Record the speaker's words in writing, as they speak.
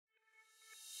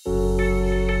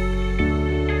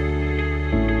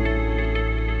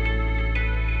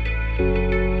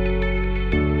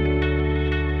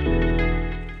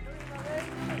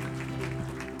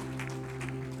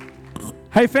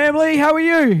Hey family, how are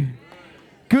you?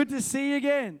 Good to see you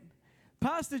again.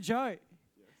 Pastor Joe,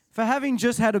 for having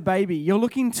just had a baby, you're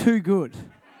looking too good.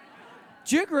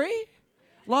 Do you agree?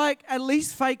 Like, at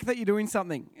least fake that you're doing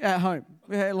something at home.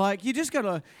 Like, you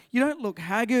don't look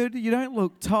haggard, you don't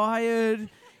look tired.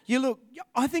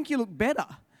 I think you look better.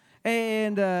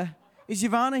 And is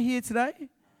Ivana here today?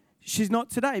 She's not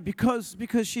today because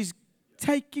she's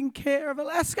taking care of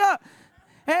Alaska.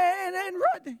 And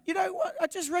right, you know what? I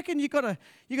just reckon you gotta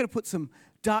put some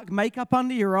dark makeup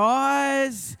under your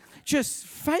eyes. Just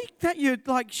fake that you're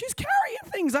like, she's carrying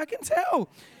things, I can tell.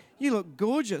 You look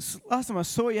gorgeous. Last time I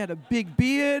saw you had a big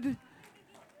beard.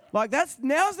 Like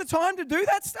now's the time to do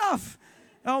that stuff.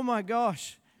 Oh my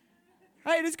gosh.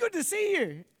 Hey, it's good to see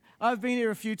you. I've been here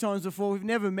a few times before. We've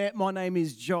never met. My name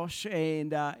is Josh,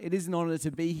 and it is an honor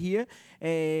to be here.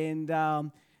 And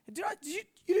you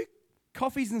do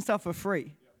coffees and stuff for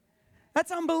free? That's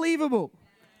unbelievable.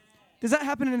 Does that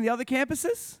happen in the other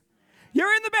campuses?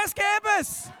 You're in the best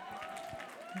campus.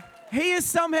 He is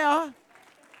somehow,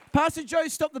 Pastor Joe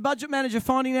stopped the budget manager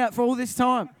finding out for all this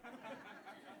time.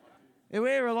 And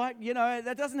we were like,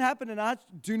 that doesn't happen in our,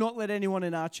 do not let anyone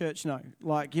in our church know.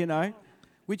 Like,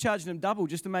 we charge them double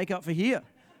just to make up for here.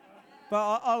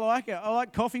 But I like it. I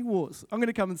like coffee wars. I'm going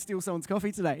to come and steal someone's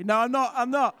coffee today. No,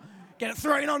 I'm not. Get it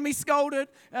thrown on me, scolded.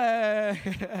 Well,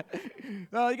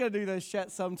 you got to do those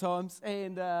chats sometimes.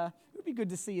 And it would be good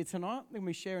to see you tonight. We're going to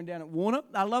be sharing down at Warner.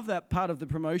 I love that part of the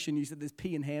promotion. You said there's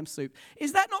pea and ham soup.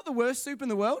 Is that not the worst soup in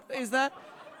the world? Does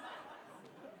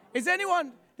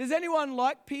anyone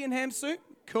like pea and ham soup?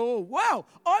 Cool. Wow,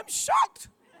 I'm shocked.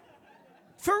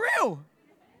 For real.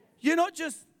 You're not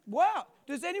just, wow.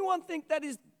 Does anyone think that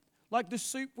is like the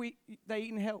soup they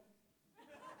eat in hell?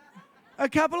 A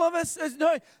couple of us?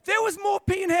 No. There was more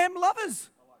pea and ham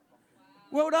lovers.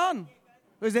 Well done.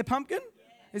 Is there pumpkin?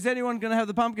 Is anyone going to have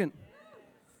the pumpkin?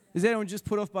 Is anyone just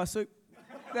put off by soup?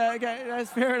 Okay,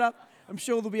 that's fair enough. I'm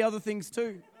sure there'll be other things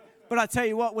too. But I tell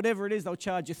you what, whatever it is, they'll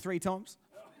charge you 3 times.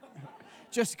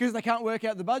 Just because they can't work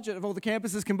out the budget of all the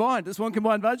campuses combined. It's one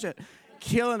combined budget.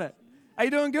 Killing it. Are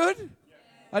you doing good?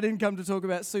 I didn't come to talk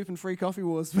about soup and free coffee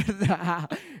wars,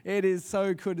 but it is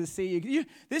so good to see you.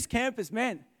 This campus,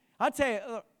 man, I tell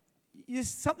you, there's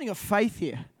something of faith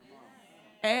here.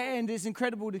 And it's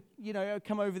incredible to,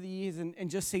 come over the years and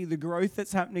just see the growth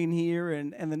that's happening here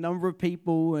and the number of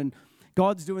people, and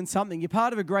God's doing something. You're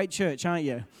part of a great church, aren't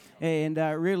you? And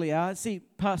really are. See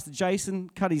Pastor Jason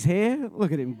cut his hair.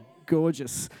 Look at him.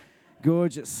 Gorgeous.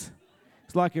 Gorgeous.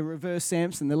 It's like a reverse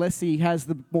Samson. The less he has,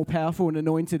 the more powerful and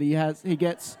anointed he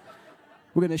gets.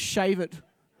 We're going to shave it.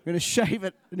 and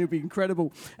it'll be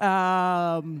incredible.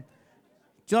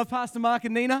 Do you love Pastor Mark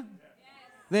and Nina? Yes.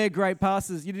 They're great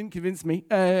pastors. You didn't convince me.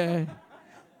 They're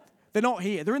not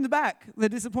here. They're in the back. They're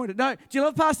disappointed. No. Do you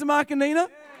love Pastor Mark and Nina?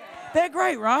 Yeah. They're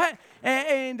great, right?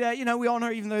 And we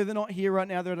honor, even though they're not here right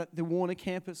now, they're at the Warner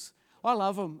campus. I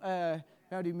love them.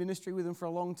 I do ministry with them for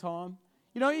a long time.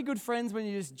 You're good friends when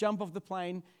you just jump off the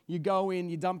plane, you go in,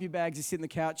 you dump your bags, you sit on the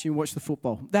couch, and you watch the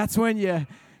football. That's when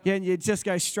you just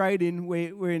go straight in.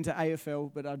 We're into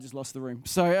AFL, but I just lost the room.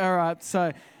 So, all right.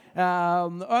 So,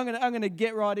 I'm gonna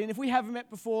get right in. If we haven't met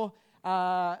before,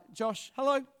 Josh,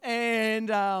 hello,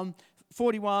 and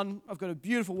 41. I've got a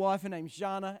beautiful wife. Her name's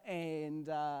Jana, and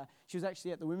she was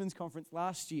actually at the women's conference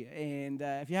last year. And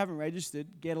if you haven't registered,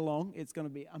 get along. It's going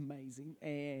to be amazing.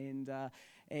 And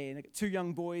I got 2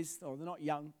 young boys. Oh, they're not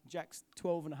young. Jack's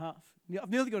 12 and a half. I've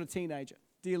nearly got a teenager.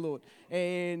 Dear Lord.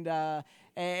 And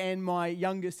my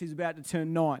youngest is about to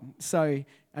turn 9. So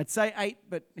I'd say 8,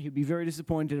 but he'd be very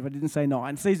disappointed if I didn't say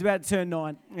 9. So he's about to turn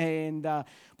 9. But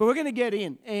we're going to get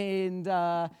in. And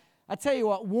I tell you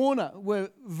what, Warner were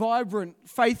vibrant,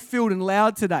 faith-filled and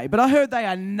loud today. But I heard they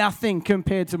are nothing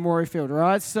compared to Morayfield,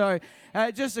 right? So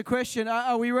just a question,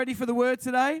 are we ready for the word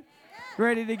today?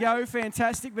 Ready to go,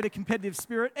 fantastic, bit of competitive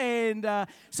spirit. And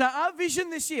so our vision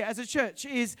this year as a church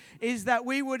is that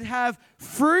we would have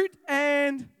fruit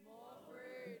and... more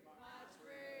fruit, much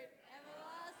fruit,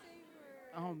 everlasting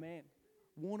fruit. Oh man,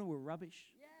 Warner were rubbish.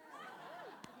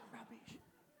 Yeah. Rubbish.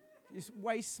 Just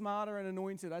way smarter and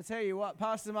anointed. I tell you what,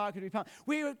 Pastor Mark would be pumped.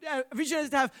 Our vision is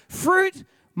to have fruit,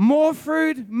 more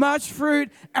fruit, much fruit,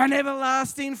 and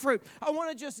everlasting fruit. I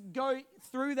want to just go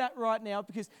through that right now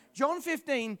because John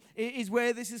 15 is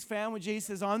where this is found, where Jesus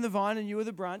says, I'm the vine and you are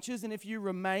the branches, and if you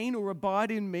remain or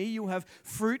abide in me, you'll have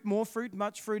fruit, more fruit,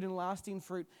 much fruit, and lasting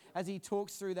fruit, as he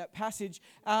talks through that passage.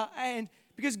 And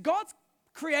because God's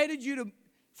created you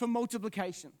for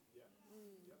multiplication.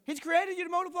 He's created you to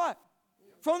multiply.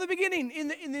 From the beginning, in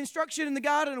the instruction in the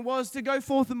garden was to go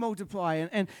forth and multiply.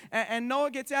 And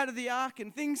Noah gets out of the ark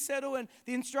and things settle, and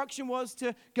the instruction was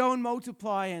to go and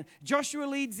multiply. And Joshua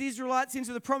leads the Israelites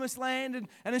into the promised land, and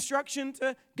an instruction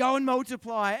to go and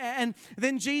multiply. And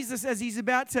then Jesus, as he's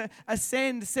about to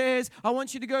ascend, says, I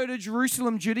want you to go to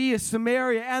Jerusalem, Judea,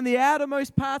 Samaria, and the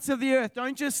outermost parts of the earth.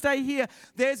 Don't just stay here.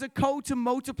 There's a call to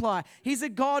multiply. He's a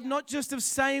God not just of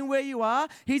staying where you are.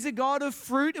 He's a God of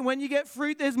fruit. And when you get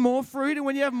fruit, there's more fruit. And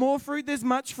when you have more fruit, there's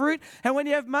much fruit. And when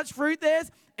you have much fruit, there's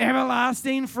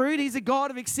everlasting fruit. He's a God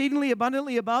of exceedingly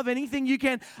abundantly above anything you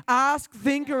can ask,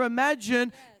 think, or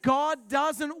imagine. God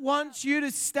doesn't want you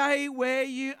to stay where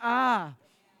you are.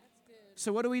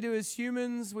 So what do we do as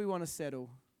humans? We want to settle.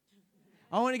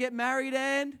 I want to get married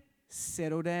and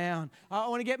settle down. I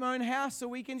want to get my own house so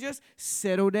we can just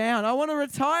settle down. I want to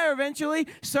retire eventually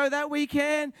so that we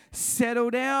can settle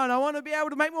down. I want to be able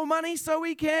to make more money so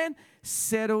we can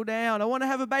settle down. I want to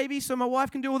have a baby so my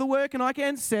wife can do all the work and I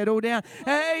can settle down.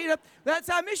 Hey, that's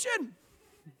our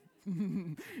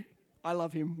mission. I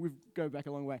love him. We go back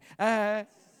a long way.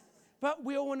 But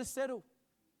we all want to settle.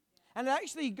 And it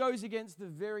actually goes against the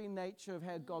very nature of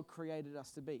how God created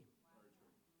us to be.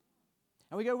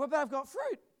 And we go, well, but I've got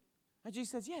fruit. And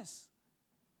Jesus says, yes.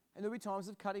 And there'll be times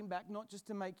of cutting back, not just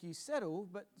to make you settle,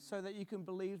 but so that you can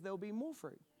believe there'll be more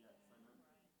fruit.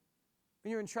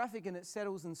 When you're in traffic and it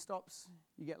settles and stops,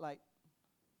 you get late.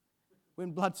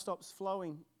 When blood stops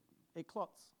flowing, it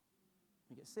clots.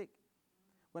 You get sick.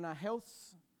 When our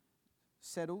health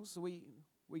settles, we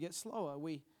get slower.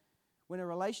 When a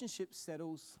relationship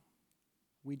settles,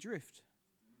 we drift.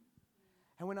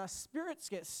 And when our spirits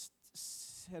get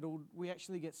settled, we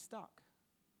actually get stuck.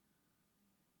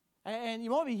 And you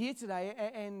might be here today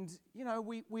and, you know,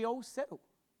 we all settle.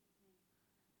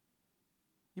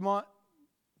 You might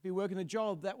be working a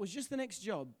job that was just the next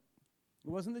job.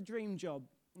 It wasn't the dream job.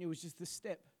 It was just the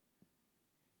step.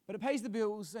 But it pays the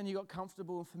bills and you got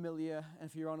comfortable and familiar. And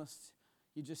if you're honest,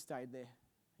 you just stayed there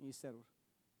and you settled.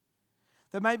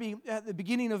 That maybe at the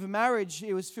beginning of a marriage,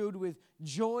 it was filled with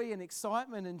joy and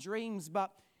excitement and dreams. But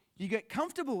you get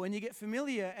comfortable and you get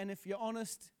familiar. And if you're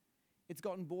honest, it's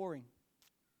gotten boring.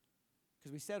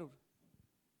 Because we settled.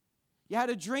 You had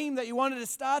a dream that you wanted to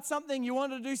start something, you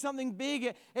wanted to do something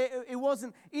big. It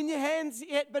wasn't in your hands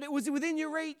yet, but it was within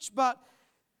your reach. But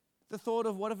the thought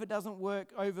of what if it doesn't work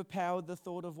overpowered the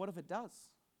thought of what if it does?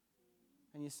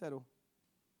 And you settle.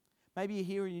 Maybe you're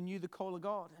here and you knew the call of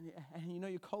God, and you know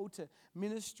you're called to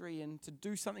ministry and to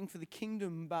do something for the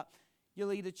kingdom, but your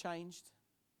leader changed.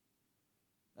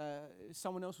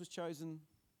 Someone else was chosen.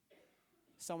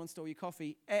 Someone stole your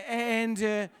coffee. And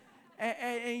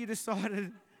you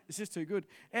decided it's just too good.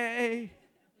 And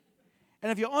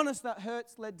if you're honest, that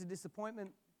hurts led to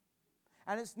disappointment.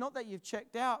 And it's not that you've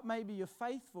checked out. Maybe you're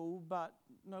faithful, but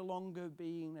no longer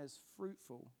being as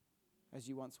fruitful as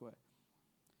you once were.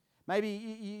 Maybe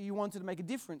you wanted to make a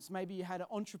difference. Maybe you had an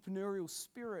entrepreneurial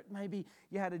spirit. Maybe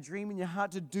you had a dream in your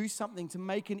heart to do something, to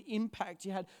make an impact.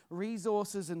 You had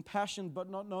resources and passion, but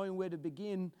not knowing where to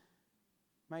begin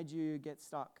made you get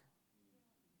stuck.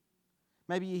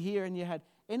 Maybe you're here and you had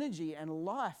energy and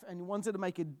life and you wanted to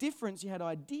make a difference. You had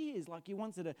ideas, like you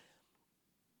wanted to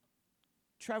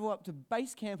travel up to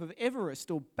base camp of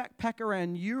Everest or backpack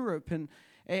around Europe and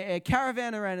a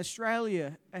caravan around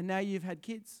Australia, and now you've had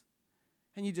kids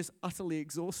and you're just utterly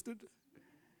exhausted,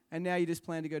 and now you just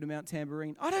plan to go to Mount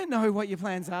Tambourine. I don't know what your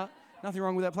plans are. Nothing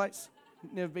wrong with that place.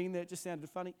 Never been there, it just sounded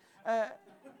funny. The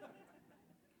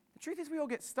truth is we all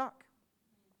get stuck.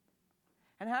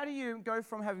 And how do you go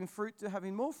from having fruit to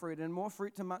having more fruit, and more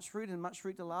fruit to much fruit, and much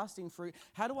fruit to lasting fruit?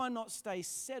 How do I not stay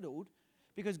settled?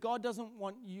 Because God doesn't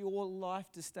want your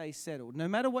life to stay settled. No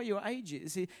matter what your age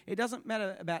is, it doesn't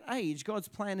matter about age. God's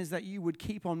plan is that you would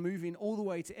keep on moving all the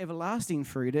way to everlasting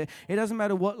fruit. It doesn't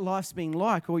matter what life's been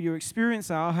like or your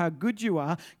experience are, how good you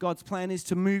are. God's plan is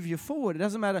to move you forward. It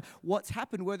doesn't matter what's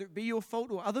happened, whether it be your fault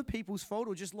or other people's fault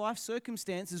or just life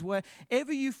circumstances.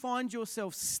 Wherever you find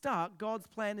yourself stuck, God's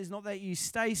plan is not that you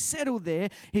stay settled there,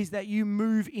 is that you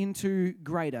move into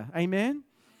greater. Amen?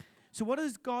 So what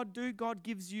does God do? God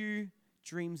gives you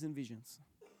dreams and visions.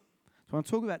 So I want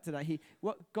to talk about today.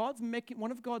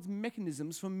 One of God's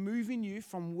mechanisms for moving you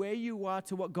from where you are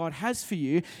to what God has for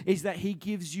you is that He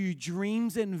gives you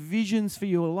dreams and visions for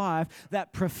your life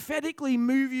that prophetically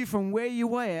move you from where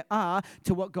you are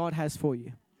to what God has for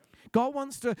you. God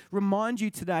wants to remind you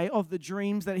today of the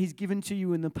dreams that He's given to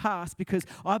you in the past, because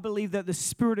I believe that the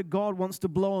Spirit of God wants to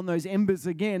blow on those embers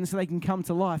again so they can come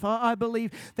to life. I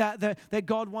believe that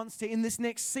God wants to, in this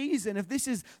next season, if this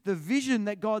is the vision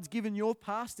that God's given your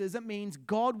pastors, that means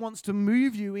God wants to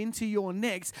move you into your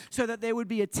next so that there would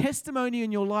be a testimony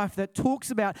in your life that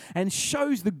talks about and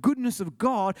shows the goodness of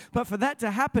God. But for that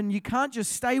to happen, you can't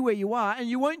just stay where you are, and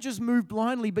you won't just move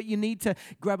blindly, but you need to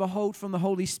grab a hold from the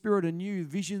Holy Spirit and new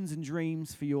visions and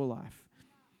dreams for your life.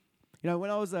 You know,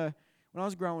 when I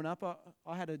was growing up,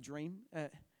 I had a dream.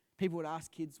 People would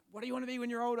ask kids, "What do you want to be when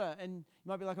you're older?" And you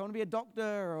might be like, "I want to be a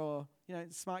doctor," or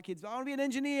smart kids, "I want to be an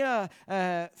engineer."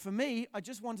 For me, I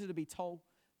just wanted to be tall.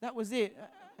 That was it.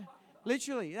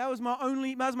 Literally, that was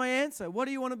my answer. What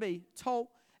do you want to be?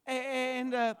 Tall.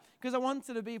 And because I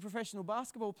wanted to be a professional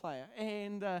basketball player.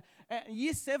 And at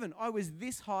year 7, I was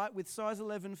this height with size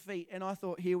 11 feet. And I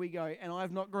thought, here we go. And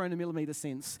I've not grown a millimeter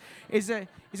since. Is there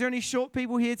any short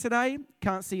people here today?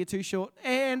 Can't see you too short.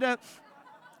 And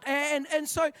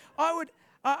so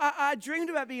I dreamed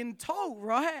about being tall,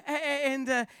 right? And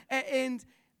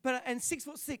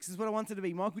 6'6" is what I wanted to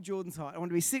be, Michael Jordan's height. I wanted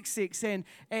to be 6'6",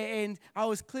 and I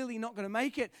was clearly not going to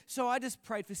make it. So I just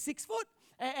prayed for 6 foot.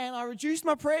 And I reduced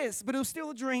my prayers, but it was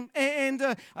still a dream. And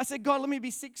I said, "God, let me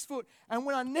be 6 foot." And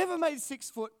when I never made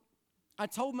 6 foot, I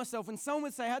told myself, when someone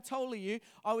would say, "How tall are you?"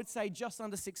 I would say, "Just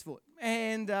under 6 foot."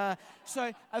 And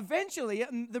so eventually,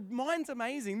 the mind's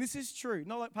amazing. This is true.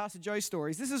 Not like Pastor Joe's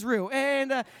stories. This is real.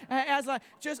 And I was like,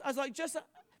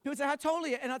 people would say, "How tall are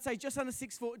you?" And I'd say, "Just under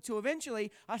 6 foot," till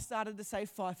eventually I started to say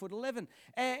 5'11".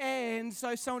 And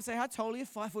so someone would say, "How tall are you?"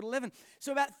 5'11".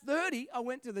 So about 30, I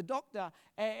went to the doctor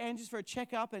and just for a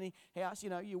checkup, and he asked,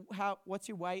 what's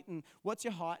your weight and what's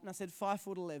your height? And I said,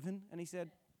 5'11". And he said,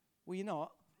 "Well, you're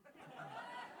not."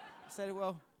 I said,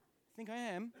 "Well, I think I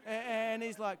am." And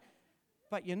he's like,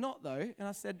 "But you're not though." And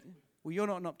I said, "Well, you're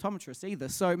not an optometrist either,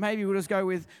 so maybe we'll just go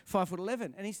with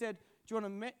 5'11". And he said, do you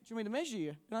want me to measure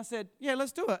you?" And I said, "Yeah,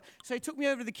 let's do it." So he took me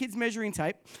over to the kids' measuring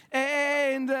tape,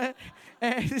 and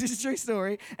this is a true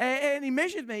story, and he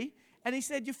measured me, and he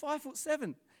said, "You're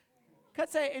 5'7". Can't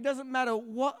say it doesn't matter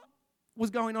what was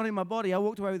going on in my body. I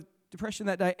walked away with depression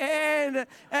that day, and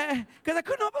because I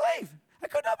could not believe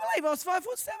I was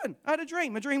 5'7". I had a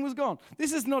dream. My dream was gone.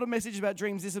 This is not a message about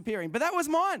dreams disappearing, but that was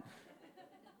mine.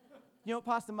 You know what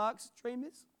Pastor Mark's dream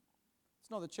is? It's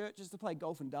not the church, it's to play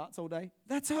golf and darts all day.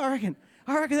 That's how I reckon.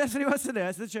 I reckon that's what he wants to do.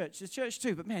 That's the church. It's church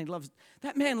too, but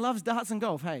that man loves darts and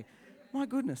golf, hey. My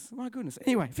goodness.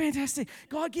 Anyway, fantastic.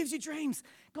 God gives you dreams.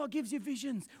 God gives you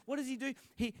visions. What does He do?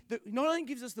 He not only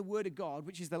gives us the Word of God,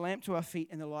 which is the lamp to our feet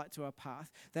and the light to our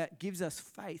path, that gives us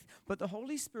faith, but the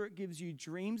Holy Spirit gives you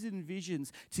dreams and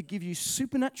visions to give you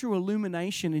supernatural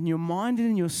illumination in your mind and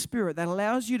in your spirit that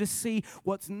allows you to see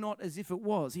what's not as if it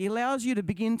was. He allows you to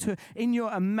begin to, in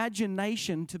your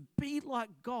imagination, to be like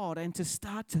God and to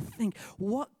start to think,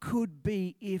 what could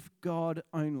be if God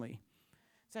only?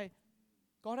 Say,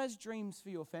 God has dreams for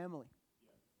your family.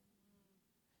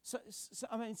 So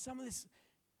I mean, some of this,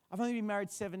 I've only been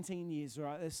married 17 years,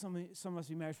 right? There's some of us have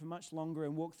been married for much longer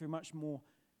and walked through much more.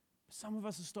 Some of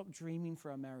us have stopped dreaming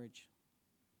for our marriage.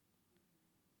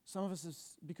 Some of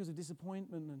us, because of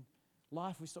disappointment and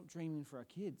life, we stopped dreaming for our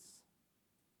kids.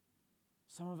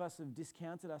 Some of us have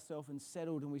discounted ourselves and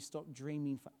settled, and we stopped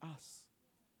dreaming for us.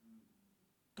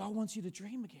 God wants you to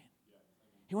dream again.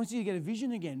 He wants you to get a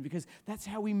vision again, because that's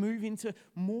how we move into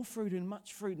more fruit and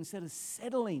much fruit instead of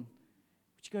settling,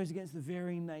 which goes against the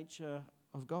very nature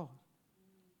of God.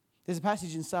 There's a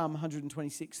passage in Psalm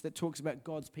 126 that talks about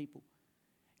God's people,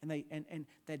 and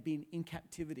they'd been in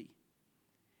captivity.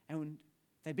 And when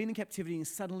they've been in captivity and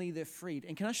suddenly they're freed.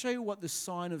 And can I show you what the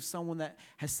sign of someone that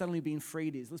has suddenly been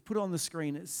freed is? Let's put it on the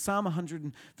screen. It's Psalm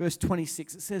 100 verse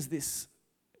 26. It says this.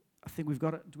 I think we've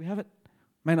got it. Do we have it?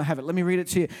 May not have it. Let me read it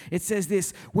to you. It says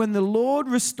this: "When the Lord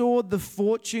restored the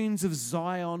fortunes of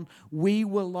Zion, we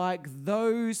were like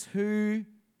those who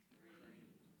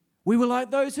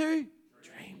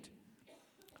dreamed.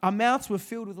 Our mouths were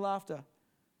filled with laughter,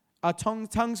 our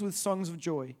tongues with songs of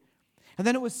joy. And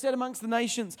then it was said amongst the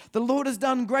nations, the Lord has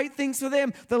done great things for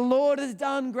them. The Lord has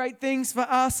done great things for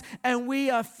us, and we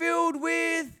are filled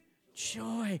with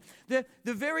joy." The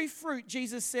very fruit,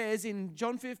 Jesus says in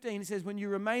John 15, he says, when you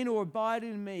remain or abide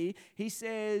in me, he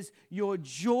says, your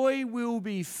joy will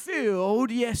be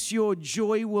filled. Yes, your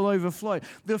joy will overflow.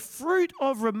 The fruit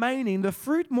of remaining, the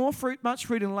fruit, more fruit, much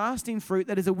fruit, and lasting fruit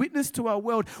that is a witness to our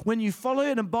world when you follow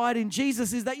and abide in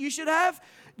Jesus is that you should have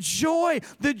joy.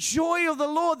 The joy of the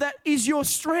Lord that is your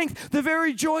strength. The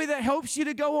very joy that helps you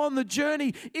to go on the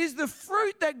journey is the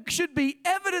fruit that should be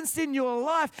evidenced in your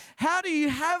life. How do you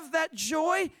have that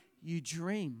joy? you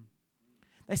dream.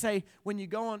 They say when you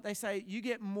go on, they say you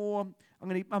get more,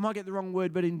 I might get the wrong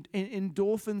word, but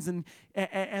endorphins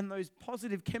and those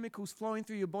positive chemicals flowing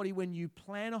through your body when you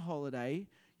plan a holiday,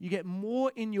 you get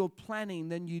more in your planning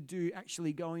than you do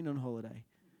actually going on holiday.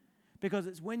 Because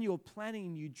it's when you're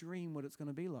planning, you dream what it's going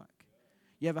to be like.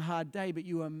 You have a hard day, but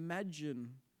you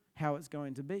imagine how it's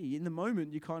going to be. In the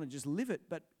moment, you kind of just live it,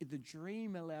 but the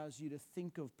dream allows you to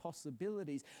think of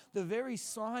possibilities. The very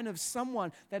sign of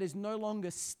someone that is no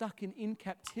longer stuck in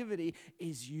captivity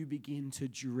is you begin to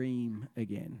dream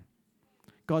again.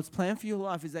 God's plan for your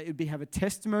life is that you'd have a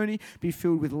testimony, be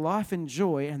filled with life and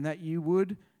joy, and that you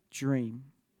would dream.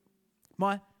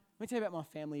 Let me tell you about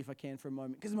my family if I can for a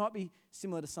moment, because it might be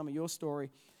similar to some of your story.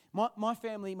 My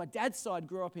family, my dad's side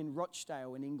grew up in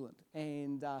Rochdale in England,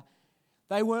 and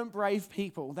they weren't brave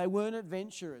people. They weren't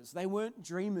adventurers. They weren't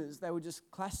dreamers. They were just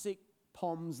classic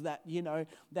Poms that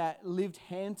lived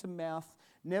hand to mouth,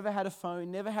 never had a phone,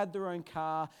 never had their own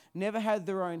car, never had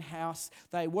their own house.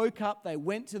 They woke up, they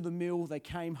went to the mill, they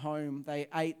came home, they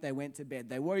ate, they went to bed.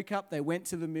 They woke up, they went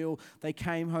to the mill, they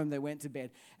came home, they went to bed.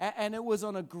 And it was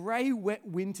on a grey, wet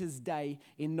winter's day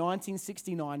in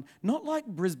 1969, not like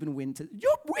Brisbane winters.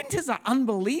 Your winters are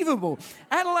unbelievable.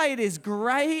 Adelaide is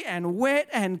grey and wet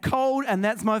and cold, and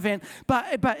that's my van.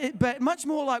 But much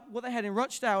more like what they had in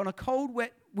Rochdale on a cold,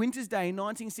 wet winter's day in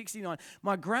 1969,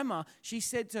 my grandma, she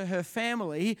said to her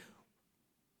family,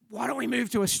 why don't we move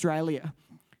to Australia?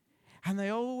 And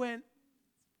they all went,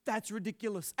 that's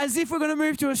ridiculous. As if we're going to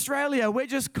move to Australia. We're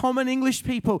just common English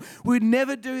people. We'd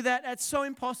never do that. That's so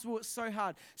impossible. It's so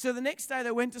hard. So the next day they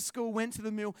went to school, went to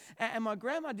the mill, and my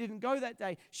grandma didn't go that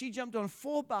day. She jumped on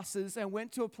 4 buses and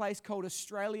went to a place called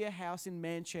Australia House in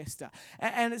Manchester.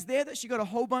 And it's there that she got a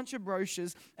whole bunch of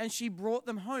brochures, and she brought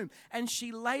them home. And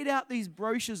she laid out these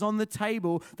brochures on the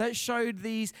table that showed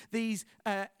these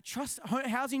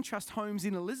housing trust homes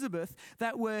in Elizabeth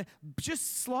that were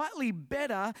just slightly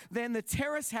better than the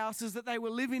terrace houses that they were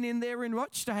living in there in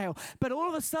Rochdale. But all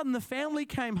of a sudden the family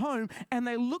came home and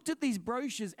they looked at these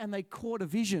brochures and they caught a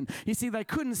vision. You see, they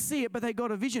couldn't see it, but they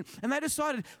got a vision. And they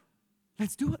decided,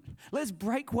 let's do it. Let's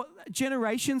break what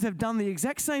generations have done the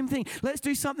exact same thing. Let's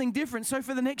do something different. So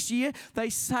for the next year, they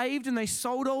saved and they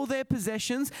sold all their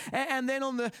possessions. And then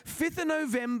on the 5th of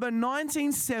November,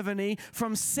 1970,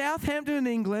 from Southampton,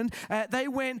 England, they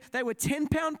were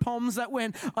 10-pound Poms that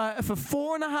went for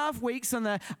 4.5 weeks on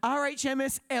the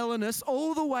RHMS Eleanor,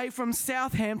 all the way from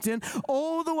Southampton,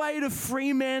 all the way to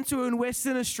Fremantle in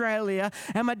Western Australia.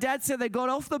 And my dad said they got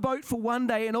off the boat for one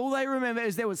day and all they remember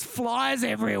is there was flies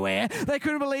everywhere. They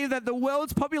couldn't believe that the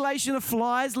world's population of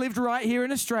flies lived right here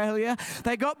in Australia.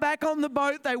 They got back on the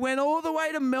boat. They went all the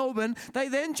way to Melbourne. They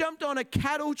then jumped on a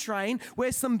cattle train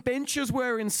where some benches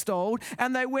were installed,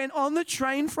 and they went on the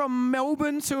train from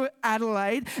Melbourne to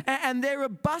Adelaide, and there a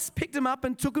bus picked them up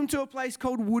and took them to a place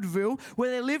called Woodville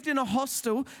where they lived in a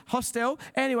hostel.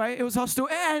 Anyway, it was hostel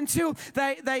until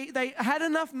they had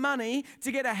enough money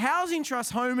to get a housing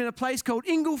trust home in a place called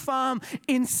Ingle Farm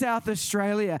in South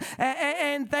Australia.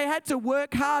 And they had to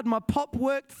work hard. My pop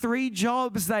worked 3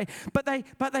 jobs. But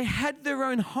they had their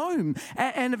own home,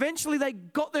 and eventually they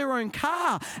got their own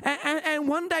car. And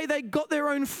one day they got their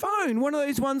own phone. One of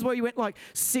those ones where you went like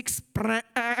 6, 5.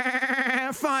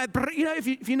 You know,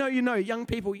 if you know, you know. Young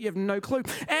people, you have no clue.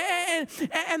 And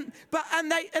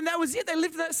that was it. They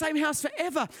lived in that same house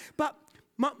forever. But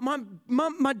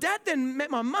my dad then met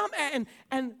my mum,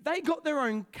 and they got their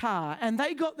own car, and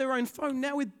they got their own phone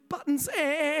now with buttons,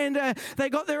 and they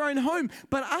got their own home.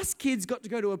 But us kids got to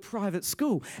go to a private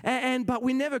school, but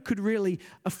we never could really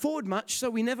afford much, so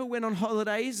we never went on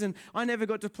holidays, and I never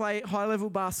got to play high-level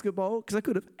basketball because I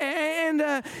could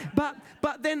have.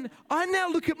 But then I now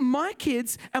look at my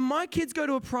kids, and my kids go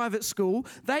to a private school.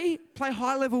 They play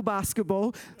high-level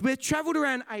basketball. We've travelled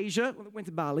around Asia. Well, went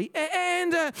to Bali,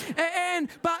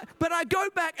 but I go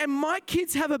back, and my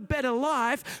kids have a better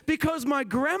life because my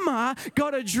grandma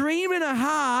got a dream in her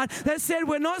heart that said,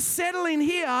 we're not settling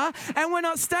here and we're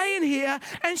not staying here.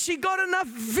 And she got enough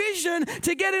vision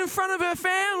to get in front of her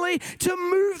family to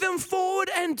move them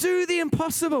forward and do the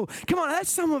impossible. Come on,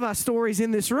 that's some of our stories in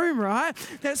this room, right?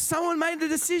 That someone made the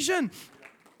decision.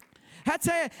 I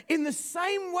tell you, in the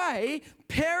same way,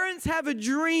 parents have a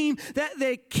dream that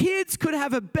their kids could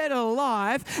have a better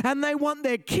life, and they want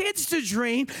their kids to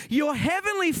dream. Your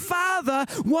Heavenly Father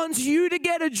wants you to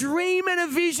get a dream and a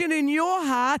vision in your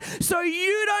heart so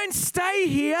you don't stay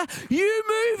here. You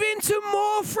move into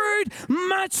more fruit,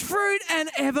 much fruit, and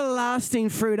everlasting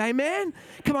fruit. Amen?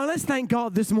 Come on, let's thank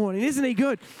God this morning. Isn't He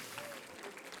good?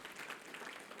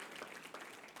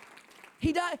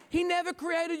 He never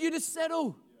created you to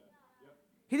settle.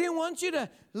 He didn't want you to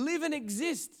live and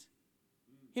exist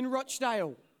in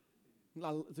Rochdale.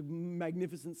 It's a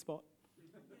magnificent spot.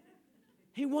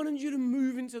 He wanted you to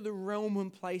move into the realm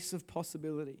and place of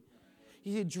possibility.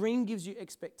 You see, a dream gives you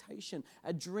expectation.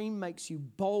 A dream makes you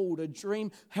bold. A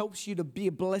dream helps you to be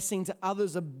a blessing to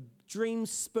others. A dream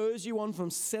spurs you on from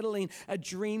settling. A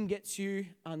dream gets you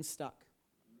unstuck.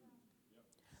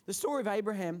 The story of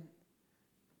Abraham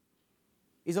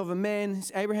is of a man,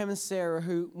 Abraham and Sarah,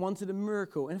 who wanted a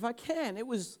miracle. And if I can, it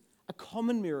was a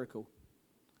common miracle.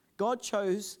 God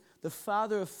chose the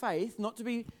father of faith not to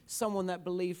be someone that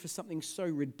believed for something so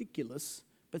ridiculous,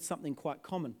 but something quite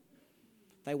common.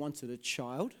 They wanted a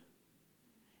child,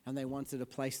 and they wanted a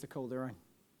place to call their own.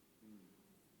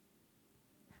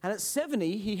 And at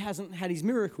 70, he hasn't had his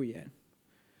miracle yet.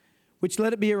 Which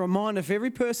let it be a reminder for every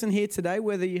person here today,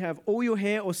 whether you have all your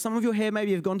hair or some of your hair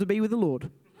maybe have gone to be with the Lord.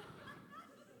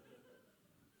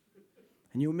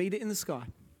 And you'll meet it in the sky.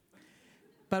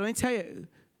 But let me tell you,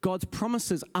 God's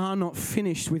promises are not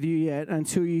finished with you yet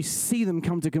until you see them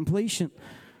come to completion.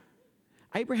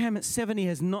 Abraham at 70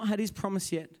 has not had his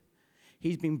promise yet.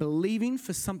 He's been believing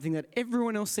for something that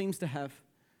everyone else seems to have,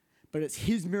 but it's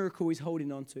his miracle he's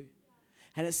holding on to.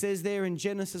 And it says there in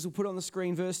Genesis, we'll put it on the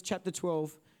screen, chapter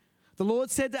 12, the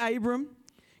Lord said to Abram,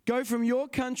 go from your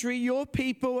country, your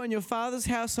people, and your father's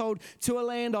household to a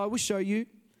land I will show you.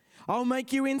 I'll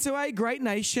make you into a great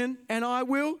nation, and I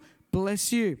will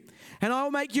bless you. And I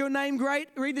will make your name great.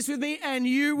 Read this with me. And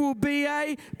you will be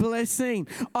a blessing.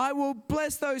 I will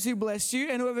bless those who bless you.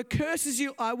 And whoever curses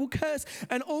you, I will curse.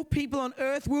 And all people on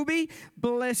earth will be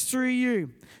blessed through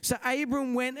you. So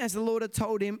Abram went as the Lord had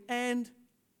told him. And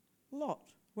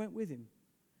Lot went with him.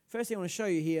 First thing I want to show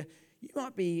you here. You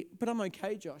might be, but I'm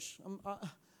okay, Josh.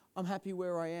 I'm happy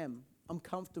where I am. I'm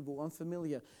comfortable. I'm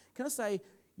familiar. Can I say,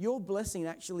 your blessing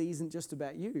actually isn't just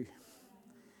about you.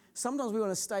 Sometimes we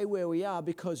want to stay where we are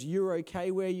because you're okay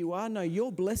where you are. No,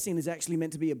 your blessing is actually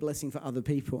meant to be a blessing for other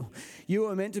people. You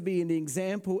are meant to be an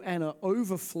example and an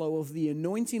overflow of the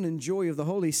anointing and joy of the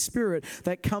Holy Spirit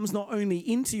that comes not only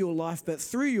into your life but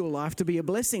through your life to be a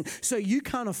blessing. So you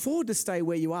can't afford to stay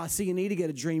where you are, so you need to get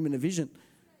a dream and a vision.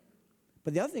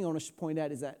 But the other thing I want to point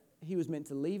out is that he was meant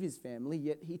to leave his family,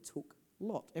 yet he took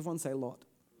Lot. Everyone say Lot.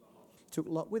 Took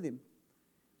Lot with him.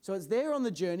 So it's there on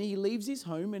the journey, he leaves his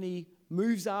home and he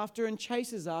moves after and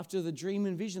chases after the dream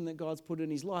and vision that God's put in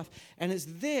his life. And it's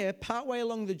there, partway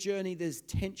along the journey, there's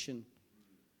tension.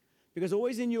 Because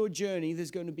always in your journey, there's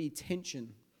going to be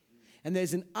tension. And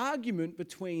there's an argument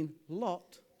between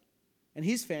Lot and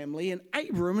his family and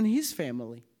Abram and his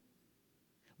family.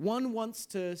 One wants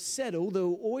to settle. There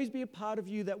will always be a part of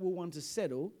you that will want to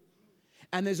settle.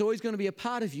 And there's always going to be a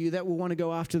part of you that will want to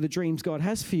go after the dreams God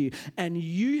has for you. And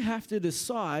you have to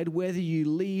decide whether you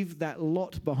leave that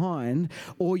lot behind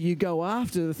or you go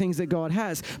after the things that God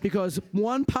has. Because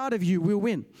one part of you will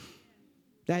win.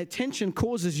 That tension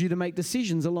causes you to make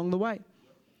decisions along the way.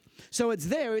 So it's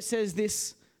there. It says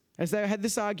this, as they had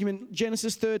this argument,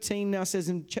 Genesis 13 now says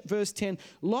in verse 10,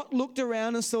 Lot looked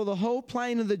around and saw the whole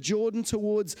plain of the Jordan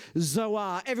towards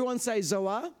Zoar. Everyone say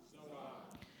Zoar. Zoar.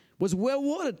 Was well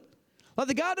watered. Like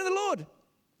the garden of the Lord,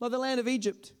 like the land of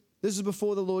Egypt. This is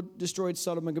before the Lord destroyed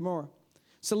Sodom and Gomorrah.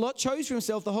 So Lot chose for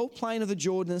himself the whole plain of the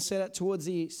Jordan and set out towards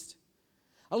the east.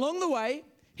 Along the way,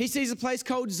 he sees a place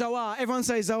called Zoar. Everyone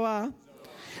say Zoar. Zoar.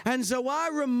 And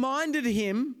Zoar reminded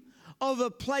him of a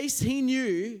place he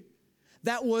knew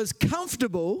that was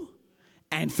comfortable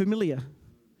and familiar.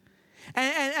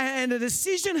 And a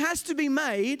decision has to be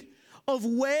made of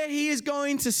where he is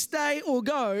going to stay or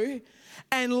go.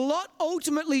 And Lot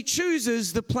ultimately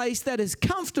chooses the place that is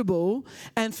comfortable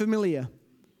and familiar.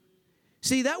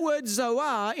 See, that word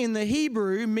Zoar in the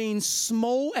Hebrew means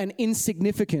small and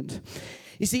insignificant.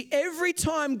 You see, every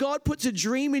time God puts a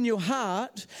dream in your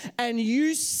heart and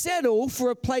you settle for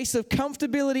a place of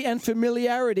comfortability and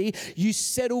familiarity, you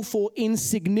settle for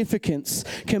insignificance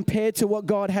compared to what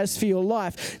God has for your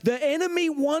life. The enemy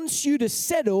wants you to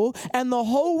settle and the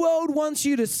whole world wants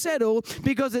you to settle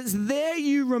because it's there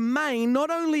you remain, not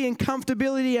only in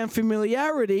comfortability and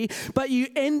familiarity, but you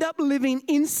end up living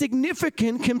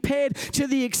insignificant compared to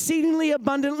the exceedingly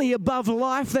abundantly above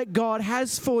life that God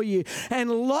has for you. And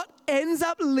Lot ends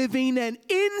up living an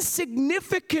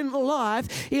insignificant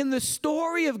life in the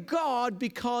story of God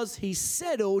because he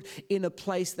settled in a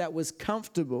place that was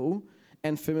comfortable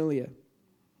and familiar.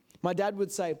 My dad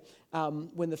would say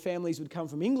when the families would come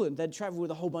from England, they'd travel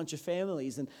with a whole bunch of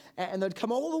families and they'd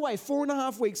come all the way,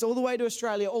 4.5 weeks, all the way to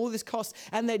Australia, all this cost,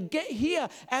 and they'd get here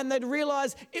and they'd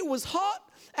realize it was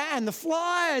hot and the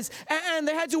flies and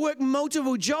they had to work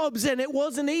multiple jobs and it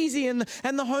wasn't easy and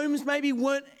the homes maybe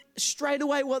weren't straight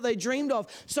away what they dreamed of.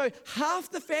 So half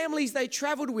the families they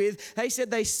traveled with, they said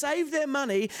they saved their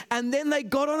money and then they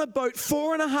got on a boat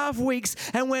 4.5 weeks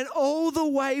and went all the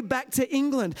way back to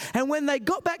England. And when they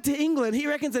got back to England, he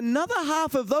reckons another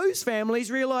half of those families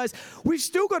realized we've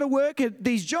still got to work at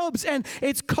these jobs and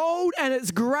it's cold and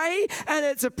it's grey and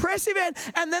it's oppressive.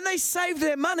 And then they saved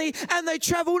their money and they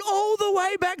traveled all the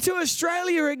way back to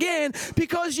Australia again,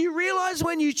 because you realize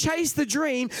when you chase the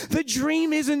dream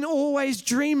isn't always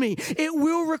dreamy. It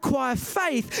will require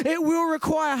faith. It will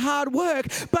require hard work.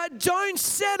 But don't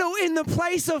settle in the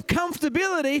place of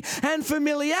comfortability and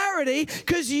familiarity,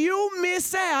 because you'll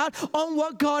miss out on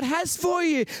what God has for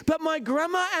you. But my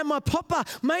grandma and my papa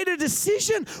made a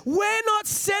decision. We're not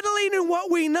settling in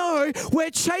what we know. We're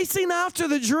chasing after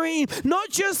the dream, not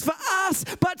just for us,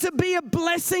 but to be a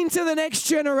blessing to the next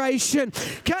generation.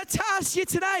 Can I ask you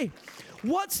today,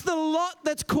 what's the lot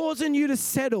that's causing you to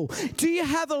settle? Do you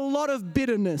have a lot of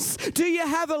bitterness? Do you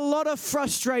have a lot of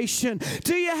frustration?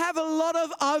 Do you have a lot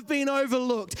of I've been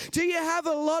overlooked? Do you have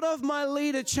a lot of my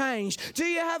leader changed? Do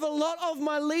you have a lot of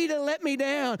my leader let me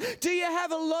down? Do you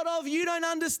have a lot of you don't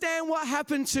understand what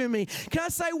happened to me? Can I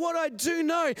say what I do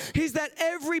know is that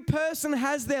every person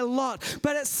has their lot,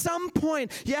 but at some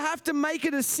point you have to make a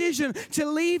decision to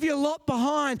leave your lot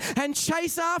behind and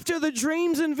chase after the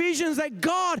dreams and visions that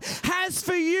God has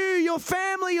for you, your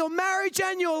family, your marriage,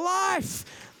 and your life.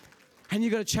 And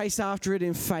you've got to chase after it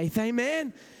in faith.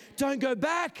 Amen. Don't go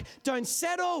back. Don't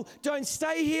settle. Don't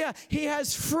stay here. He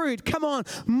has fruit. Come on.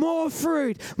 More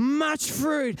fruit, much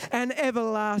fruit, and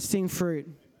everlasting fruit.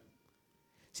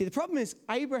 See, the problem is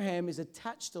Abraham is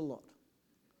attached a lot,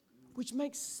 which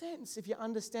makes sense if you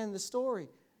understand the story.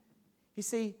 You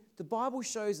see, the Bible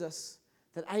shows us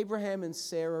that Abraham and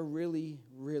Sarah really,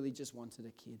 really just wanted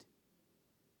a kid.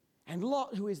 And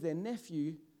Lot, who is their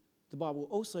nephew, the Bible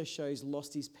also shows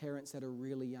lost his parents at a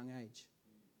really young age.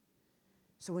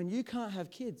 So when you can't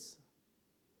have kids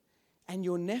and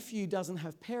your nephew doesn't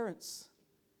have parents,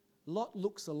 Lot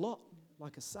looks a lot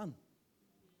like a son.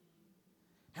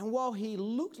 And while he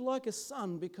looked like a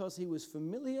son because he was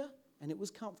familiar and it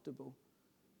was comfortable,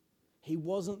 he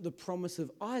wasn't the promise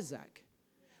of Isaac,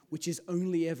 which is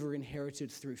only ever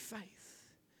inherited through faith.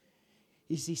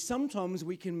 You see, sometimes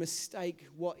we can mistake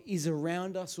what is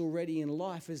around us already in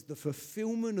life as the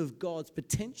fulfillment of God's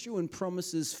potential and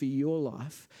promises for your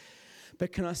life.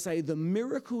 But can I say the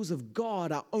miracles of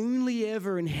God are only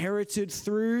ever inherited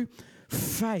through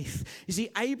faith. You see,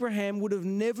 Abraham would have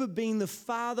never been the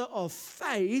father of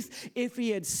faith if he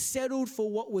had settled for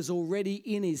what was already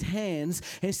in his hands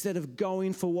instead of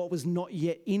going for what was not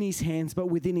yet in his hands but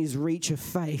within his reach of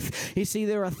faith. You see,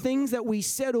 there are things that we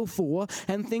settle for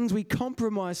and things we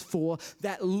compromise for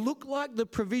that look like the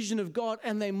provision of God,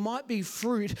 and they might be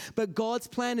fruit, but God's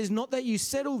plan is not that you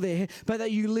settle there, but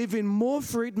that you live in more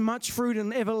fruit, much fruit,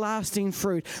 and everlasting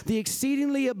fruit. The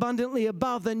exceedingly abundantly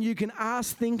above than you can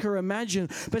ask, think, or imagine.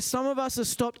 But some of us have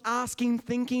stopped asking,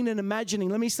 thinking, and imagining.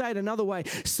 Let me say it another way.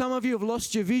 Some of you have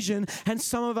lost your vision, and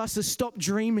some of us have stopped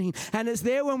dreaming. And it's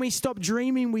there when we stop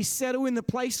dreaming, we settle in the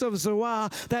place of Zoar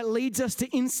that leads us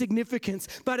to insignificance.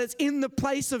 But it's in the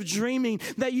place of dreaming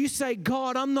that you say,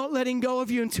 God, I'm not letting go of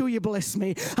you until you bless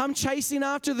me. I'm chasing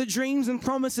after the dreams and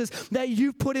promises that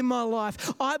you've put in my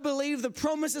life. I believe the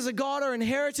promises of God are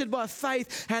inherited by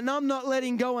faith, and I'm not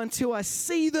letting go until I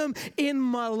see them in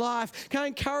my life. Can I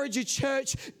encourage you,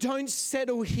 church, don't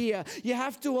settle here. You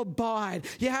have to abide.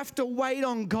 You have to wait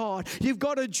on God. You've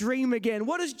got to dream again.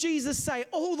 What does Jesus say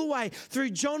all the way through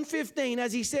John 15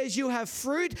 as he says you have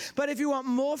fruit, but if you want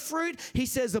more fruit, he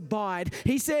says abide.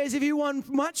 He says if you want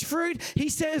much fruit, he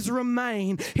says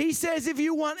remain. He says if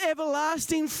you want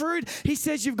everlasting fruit, he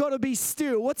says you've got to be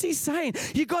still. What's he saying?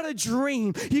 You've got to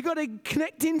dream. You've got to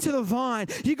connect into the vine.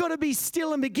 You've got to be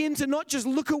still and begin to not just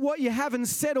look at what you have and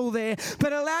settle there,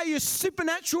 but allow your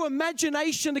supernatural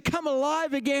imagination to come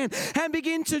alive again and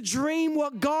begin to dream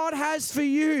what God has for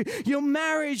you, your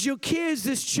marriage, your kids,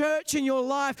 this church, and your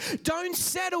life. Don't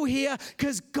settle here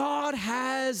because God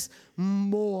has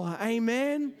more.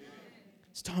 Amen?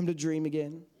 It's time to dream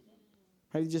again.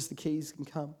 Maybe just the keys can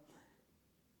come.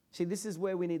 See, this is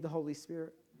where we need the Holy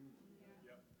Spirit.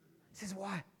 This is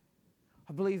why.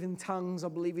 I believe in tongues. I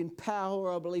believe in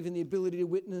power. I believe in the ability to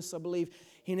witness. I believe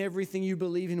in everything you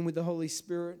believe in with the Holy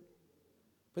Spirit.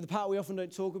 But the part we often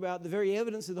don't talk about, the very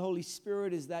evidence of the Holy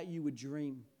Spirit is that you would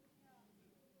dream.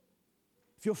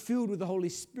 If you're filled with the Holy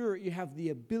Spirit, you have the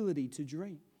ability to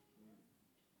dream.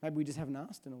 Maybe we just haven't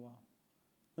asked in a while.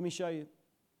 Let me show you.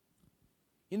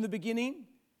 In the beginning,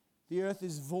 the earth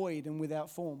is void and without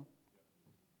form.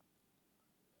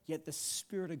 Yet the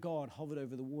Spirit of God hovered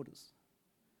over the waters.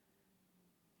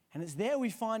 And it's there we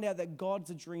find out that God's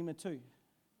a dreamer too.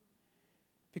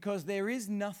 Because there is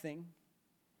nothing,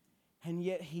 and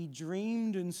yet he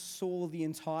dreamed and saw the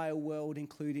entire world,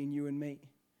 including you and me.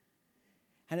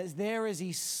 And it's there as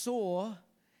he saw,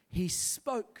 he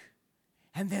spoke.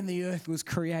 And then the earth was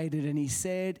created and he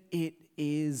said, it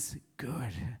is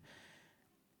good.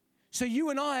 So you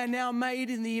and I are now made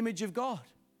in the image of God,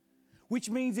 which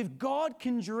means if God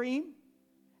can dream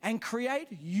and create,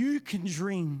 you can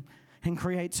dream and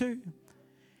create too.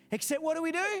 Except what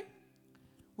do?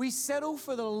 We settle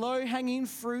for the low-hanging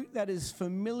fruit that is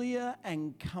familiar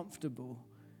and comfortable.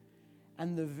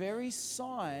 And the very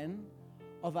sign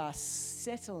of our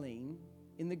settling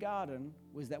in the garden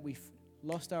was that we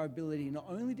lost our ability not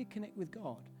only to connect with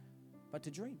God, but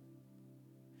to dream.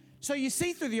 So you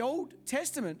see through the Old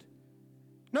Testament,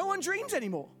 no one dreams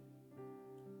anymore.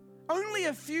 Only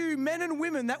a few men and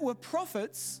women that were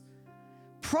prophets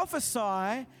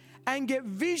prophesy and get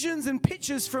visions and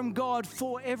pictures from God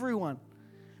for everyone.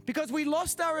 Because we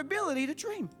lost our ability to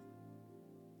dream.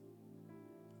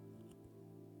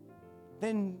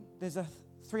 Then there's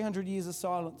 300 years of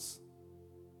silence.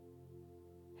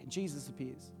 And Jesus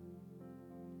appears.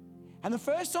 And the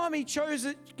first time he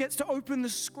gets to open the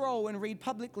scroll and read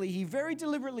publicly, he very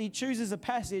deliberately chooses a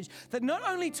passage that not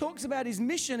only talks about his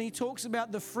mission, he talks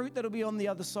about the fruit that'll be on the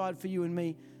other side for you and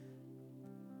me.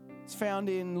 It's found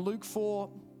in Luke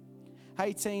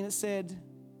 4:18. It said,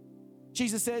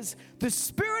 Jesus says, the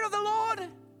Spirit of the Lord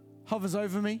hovers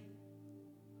over me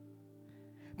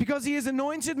because he has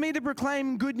anointed me to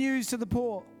proclaim good news to the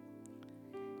poor.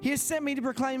 He has sent me to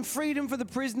proclaim freedom for the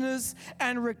prisoners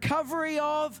and recovery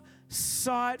of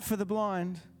sight for the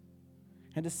blind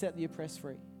and to set the oppressed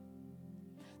free.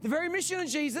 The very mission of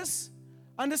Jesus,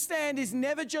 understand, is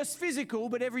never just physical,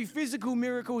 but every physical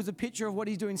miracle is a picture of what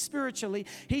he's doing spiritually.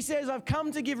 He says, I've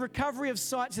come to give recovery of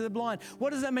sight to the blind.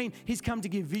 What does that mean? He's come to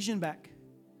give vision back.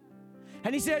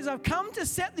 And he says, I've come to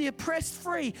set the oppressed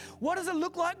free. What does it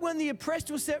look like when the oppressed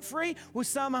were set free? Well,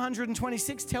 Psalm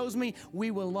 126 tells me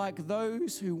we were like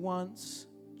those who once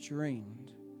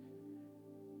dreamed.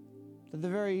 That the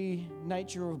very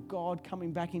nature of God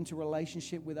coming back into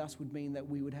relationship with us would mean that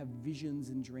we would have visions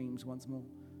and dreams once more.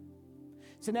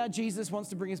 So now Jesus wants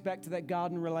to bring us back to that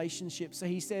garden relationship. So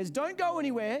he says, don't go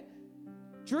anywhere.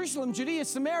 Jerusalem, Judea,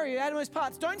 Samaria, outermost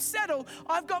parts, don't settle.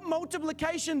 I've got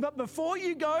multiplication, but before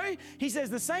you go, he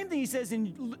says the same thing he says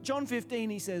in John 15.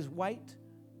 He says, wait,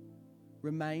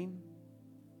 remain,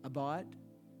 abide,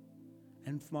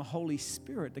 and for my Holy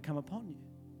Spirit to come upon you.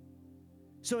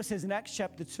 So it says in Acts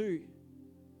chapter 2,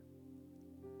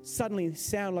 suddenly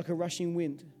sound like a rushing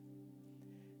wind.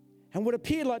 And what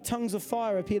appeared like tongues of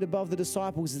fire appeared above the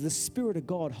disciples as the Spirit of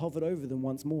God hovered over them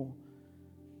once more.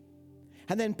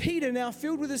 And then Peter, now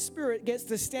filled with the Spirit, gets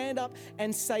to stand up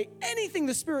and say anything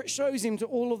the Spirit shows him to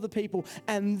all of the people.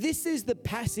 And this is the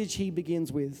passage he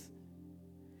begins with.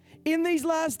 In these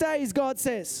last days, God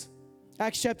says,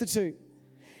 Acts chapter 2,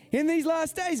 in these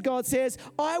last days, God says,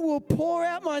 I will pour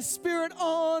out my Spirit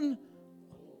on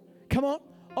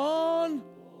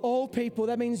all people.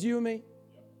 That means you and me.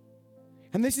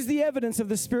 And this is the evidence of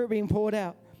the Spirit being poured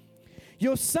out.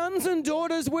 Your sons and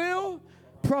daughters will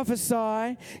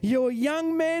prophesy, your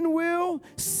young men will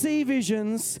see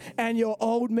visions, and your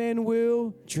old men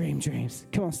will dream dreams.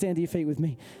 Come on, stand to your feet with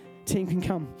me. Team can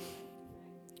come.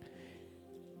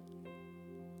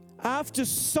 After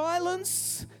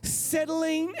silence,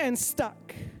 settling, and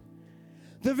stuck,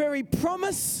 the very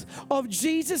promise of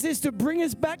Jesus is to bring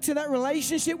us back to that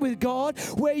relationship with God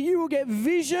where you will get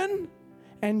vision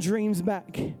and dreams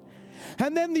back.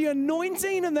 And then the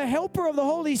anointing and the helper of the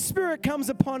Holy Spirit comes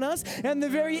upon us. And the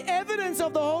very evidence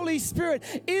of the Holy Spirit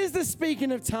is the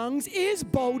speaking of tongues, is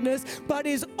boldness, but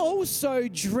is also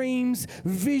dreams,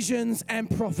 visions, and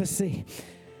prophecy.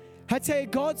 I tell you,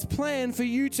 God's plan for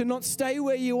you to not stay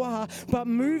where you are, but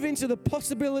move into the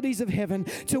possibilities of heaven,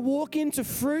 to walk into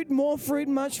fruit, more fruit,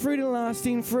 much fruit, and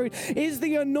lasting fruit, is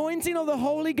the anointing of the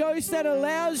Holy Ghost that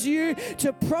allows you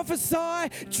to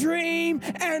prophesy, dream,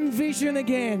 and vision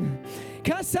again.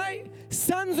 Can I say,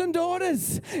 sons and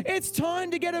daughters, it's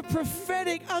time to get a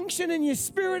prophetic unction in your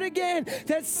spirit again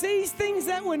that sees things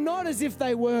that were not as if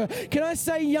they were. Can I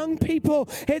say, young people,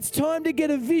 it's time to get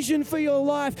a vision for your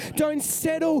life. Don't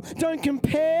settle, don't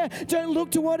compare, don't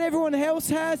look to what everyone else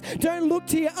has, don't look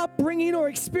to your upbringing or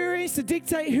experience to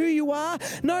dictate who you are.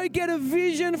 No, get a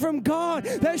vision from God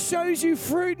that shows you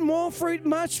fruit, more fruit,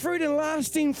 much fruit, and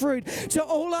lasting fruit. To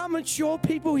all our mature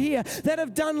people here that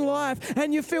have done life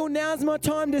and you feel now's my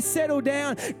time to settle,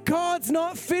 settle down. God's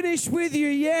not finished with you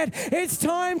yet. It's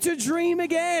time to dream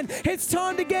again. It's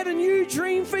time to get a new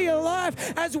dream for your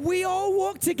life as we all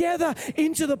walk together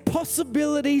into the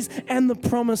possibilities and the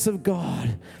promise of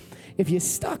God. If you're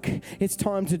stuck, it's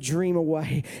time to dream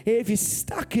away. If you're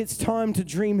stuck, it's time to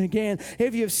dream again.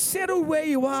 If you've settled where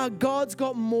you are, God's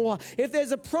got more. If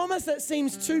there's a promise that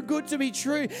seems too good to be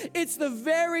true, it's the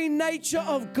very nature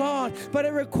of God. But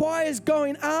it requires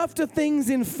going after things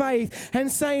in faith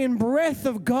and saying, breath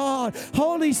of God,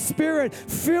 Holy Spirit,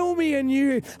 fill me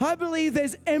anew. I believe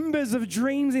there's embers of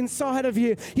dreams inside of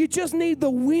you. You just need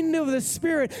the wind of the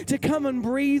Spirit to come and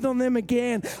breathe on them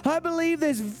again. I believe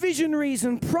there's visionaries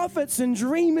and prophets and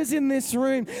dreamers in this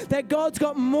room that God's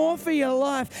got more for your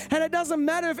life, and it doesn't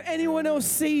matter if anyone else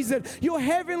sees it. Your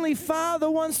Heavenly Father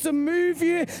wants to move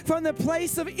you from the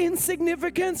place of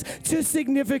insignificance to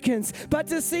significance, but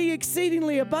to see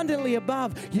exceedingly abundantly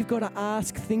above. You've got to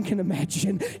ask, think, and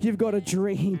imagine. You've got to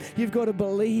dream. You've got to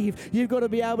believe. You've got to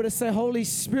be able to say, Holy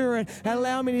Spirit,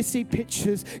 allow me to see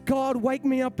pictures. God, wake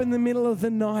me up in the middle of the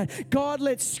night. God,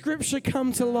 let Scripture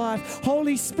come to life.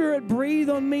 Holy Spirit, breathe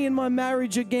on me in my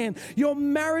marriage again. Your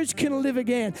marriage can live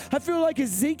again. I feel like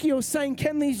Ezekiel saying,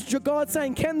 God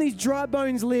saying, can these dry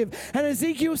bones live? And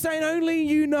Ezekiel saying, only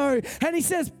you know. And he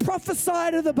says,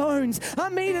 prophesy to the bones. I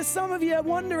mean, as some of you are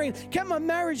wondering, can my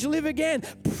marriage live again?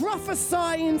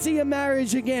 Prophesy into your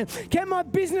marriage again. Can my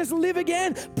business live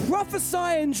again? Prophesy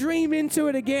and dream into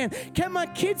it again. Can my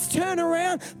kids turn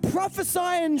around? Prophesy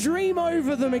and dream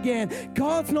over them again.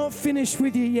 God's not finished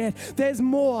with you yet. There's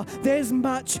more, there's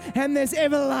much, and there's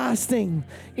everlasting.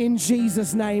 In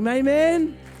Jesus' name,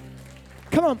 amen.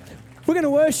 Come on, we're going to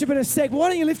worship in a sec. Why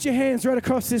don't you lift your hands right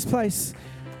across this place?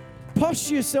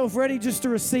 Posture yourself ready just to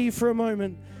receive for a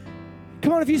moment.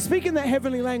 Come on, if you speak in that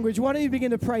heavenly language, why don't you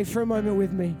begin to pray for a moment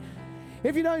with me?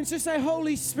 If you don't, just say,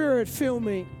 Holy Spirit, fill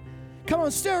me. Come on,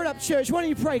 stir it up, church. Why don't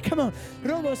you pray? Come on.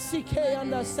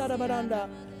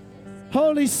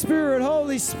 Holy Spirit,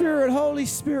 Holy Spirit, Holy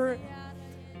Spirit.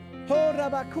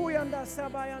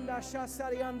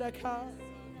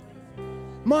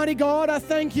 Mighty God, I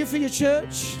thank you for your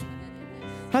church.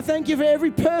 I thank you for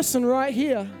every person right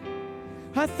here.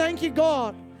 I thank you,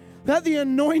 God, that the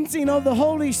anointing of the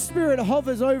Holy Spirit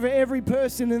hovers over every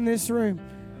person in this room.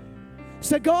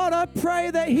 So God, I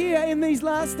pray that here in these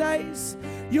last days,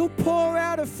 you'll pour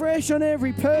out afresh on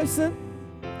every person,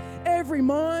 every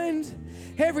mind,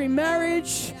 every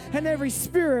marriage, and every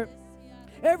spirit,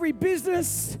 every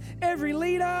business, every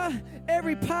leader,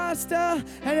 every pastor,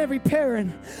 and every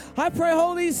parent. I pray,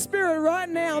 Holy Spirit, right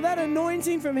now, that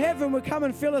anointing from heaven will come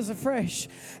and fill us afresh.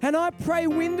 And I pray,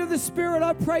 wind of the Spirit,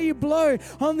 I pray you blow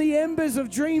on the embers of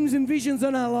dreams and visions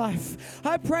in our life.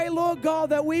 I pray, Lord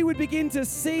God, that we would begin to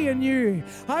see anew.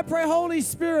 I pray, Holy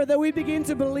Spirit, that we begin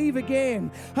to believe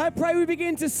again. I pray we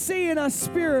begin to see in our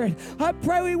spirit. I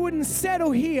pray we wouldn't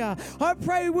settle here. I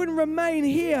pray we wouldn't remain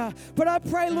here. But I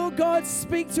pray, Lord God,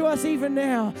 speak to us even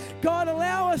now. God,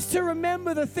 allow us to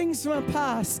remember the things from our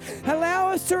past. Allow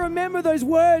us to remember those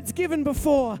words given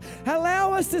before.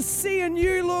 Allow us to see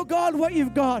anew, Lord God, what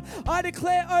you've got. I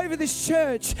declare over this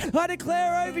church, I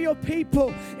declare over your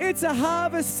people, it's a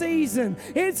harvest season.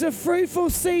 It's a fruitful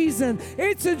season.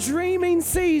 It's a dreaming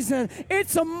season.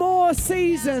 It's a more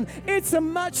season. It's a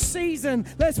much season.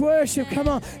 Let's worship. Come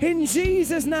on. In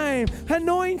Jesus' name,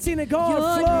 anointing of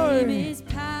God flow.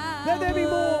 Let there be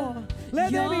more.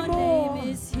 Let there be more.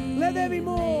 Let there be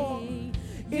more.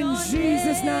 In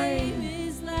Jesus'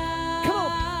 name. Come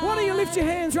on. Why don't you lift your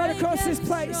hands right across this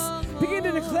place? Begin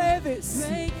to declare this.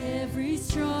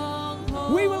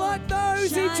 We were like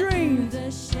those who dreamed.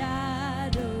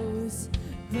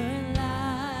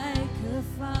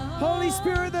 Holy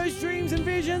Spirit, those dreams and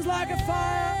visions like a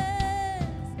fire.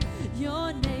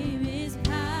 Your name is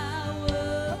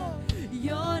power.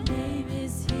 Your name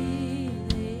is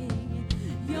healing.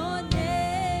 Your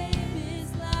name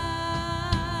is life.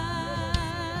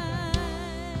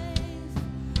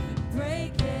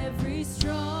 Break every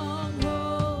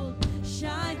stronghold.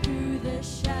 Shine through the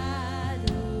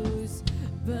shadows.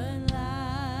 Burn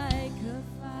like a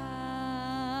fire.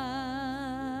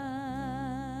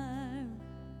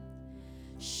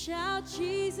 Shout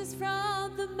Jesus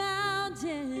from the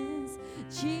mountains.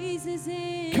 Jesus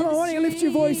in Come on, why don't you lift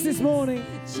your voice this morning?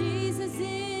 Jesus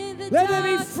in the Let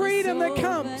there be freedom that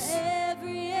comes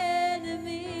every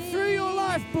enemy. through your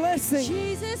life blessing,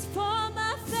 Jesus for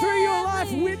my family. through your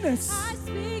life witness, I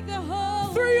speak the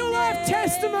holy through your life name.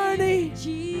 testimony,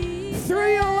 Jesus.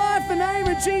 through your life the name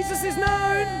of Jesus is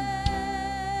known.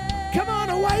 Come on,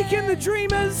 awaken the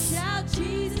dreamers, Shout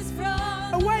Jesus from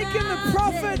awaken the mountains.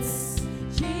 prophets,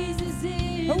 Jesus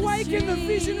in Awaken the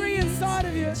visionary inside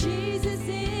of you. Jesus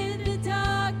in the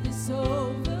darkness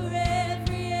over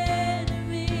every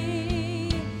enemy.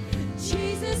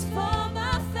 Jesus for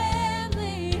my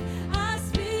family, I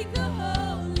speak the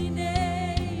holy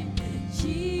name.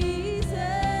 Jesus.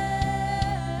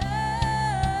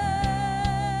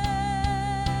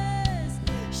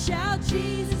 Shout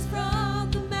Jesus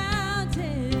from the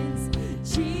mountains.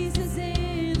 Jesus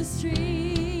in the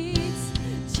streets.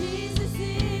 Jesus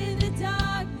in the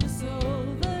darkness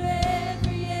over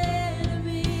every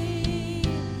enemy.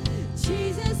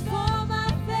 Jesus for my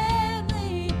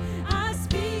family, I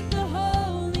speak the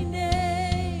holy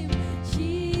name.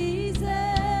 Jesus.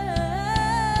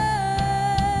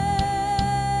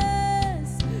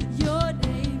 Your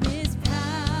name is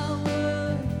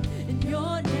power, and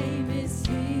your name is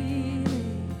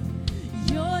healing.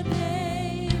 Your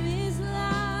name is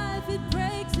life, it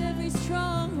breaks every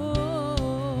stronghold.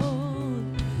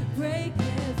 Break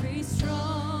every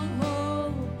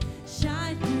stronghold,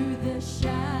 shine through the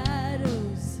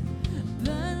shadows,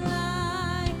 burn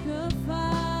like a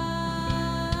fire.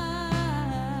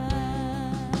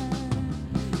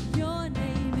 Your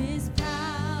name is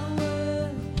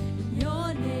power,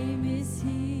 your name is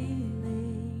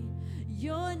healing.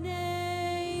 Your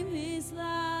name is life.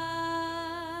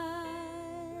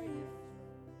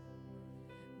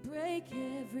 Break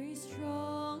every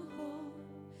stronghold,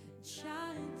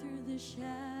 shine through the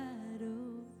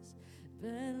shadows,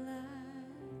 burn like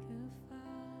a fire.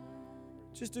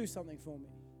 Just do something for me.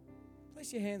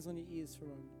 Place your hands on your ears for a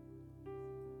moment.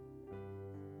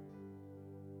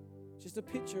 Just a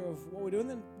picture of what we're doing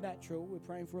in the natural, we're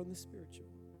praying for in the spiritual.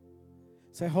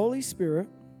 Say, Holy Spirit,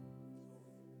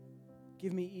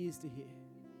 give me ears to hear.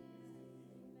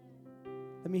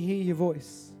 Let me hear your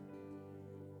voice.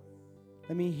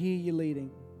 Let me hear you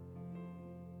leading.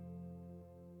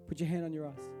 Put your hand on your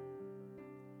eyes.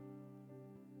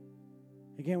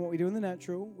 Again, what we do in the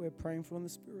natural, we're praying for in the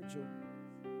spiritual.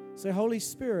 Say, Holy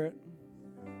Spirit,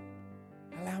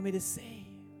 allow me to see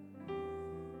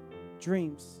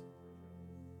dreams,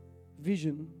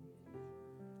 vision,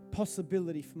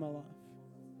 possibility for my life.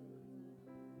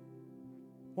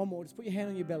 One more, just put your hand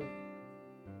on your belly.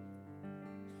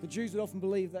 The Jews would often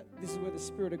believe that this is where the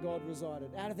Spirit of God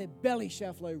resided. Out of their belly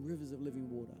shall flow rivers of living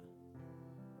water.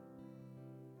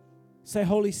 Say,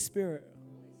 Holy Spirit,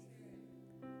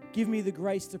 give me the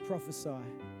grace to prophesy,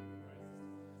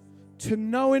 to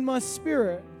know in my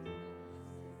spirit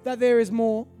that there is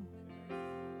more,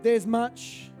 there's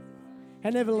much,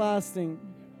 and everlasting.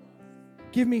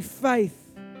 Give me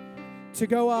faith to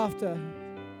go after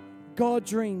God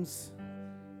dreams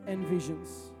and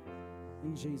visions.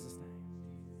 In Jesus' name.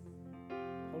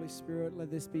 Holy Spirit,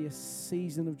 let this be a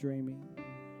season of dreaming.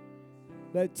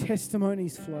 Let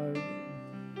testimonies flow.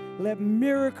 Let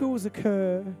miracles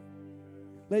occur.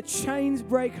 Let chains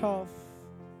break off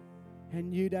and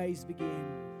new days begin.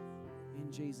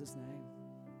 In Jesus' name.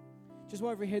 Just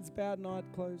while every head's bowed and eyes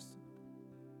closed.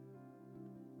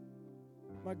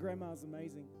 My grandma's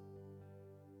amazing.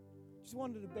 Just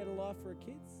wanted a better life for her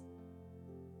kids.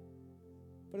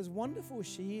 But as wonderful as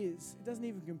she is, it doesn't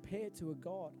even compare to a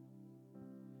God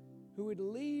who would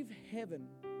leave heaven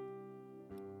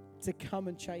to come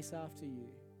and chase after you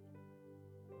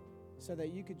so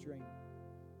that you could dream,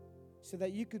 so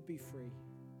that you could be free,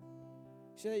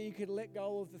 so that you could let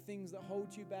go of the things that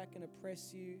hold you back and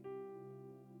oppress you,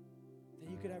 that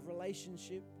you could have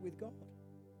relationship with God,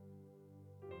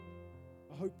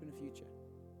 a hope and a future,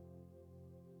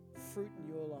 fruit in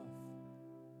your life.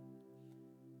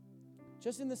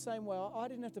 Just in the same way, I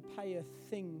didn't have to pay a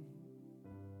thing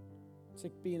to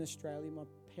be in Australia. My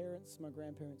parents, my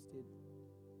grandparents did.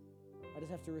 I just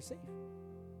have to receive.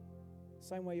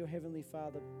 Same way your Heavenly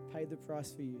Father paid the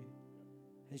price for you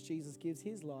as Jesus gives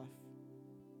His life.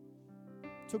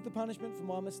 Took the punishment for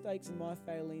my mistakes and my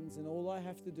failings, and all I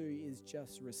have to do is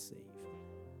just receive.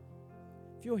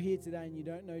 If you're here today and you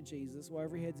don't know Jesus, while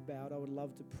every head's bowed, I would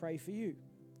love to pray for you.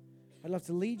 I'd love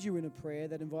to lead you in a prayer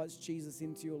that invites Jesus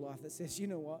into your life, that says, you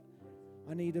know what?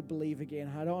 I need to believe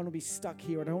again. I don't want to be stuck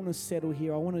here. I don't want to settle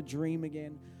here. I want to dream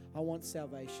again. I want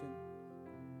salvation.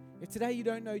 If today you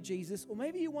don't know Jesus, or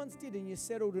maybe you once did and you're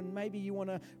settled and maybe you want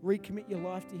to recommit your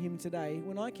life to Him today,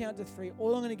 when I count to 3,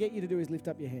 all I'm going to get you to do is lift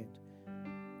up your hand.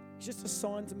 It's just a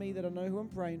sign to me that I know who I'm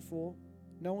praying for.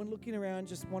 No one looking around,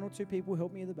 just 1 or 2 people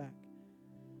help me in the back.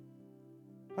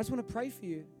 I just want to pray for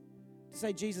you to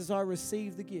say, Jesus, I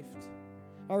receive the gift.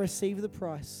 I receive the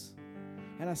price.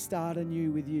 And I start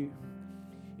anew with you.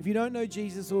 If you don't know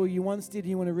Jesus, or you once did and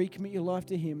you want to recommit your life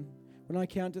to Him, when I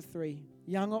count to 3,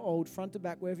 young or old, front to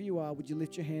back, wherever you are, would you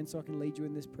lift your hand so I can lead you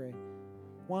in this prayer?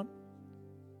 1,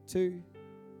 2,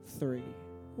 3.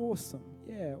 Awesome.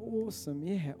 Yeah, awesome.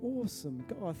 Yeah, awesome.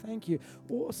 God, thank you.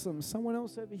 Awesome. Someone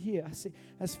else over here. I see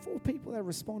there's 4 people that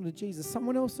respond to Jesus.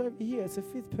 Someone else over here. It's a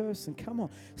 5th person. Come on.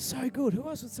 So good. Who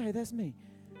else would say, that's me?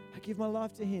 I give my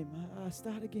life to him. I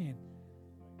start again.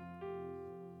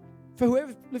 For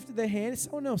whoever lifted their hand, it's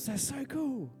someone else. That's so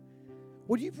cool.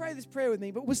 Would you pray this prayer with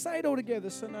me? But we'll say it all together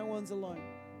so no one's alone.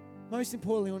 Most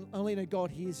importantly, only know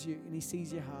God hears you and he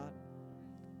sees your heart.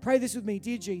 Pray this with me.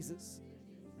 Dear Jesus,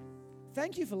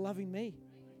 thank you for loving me,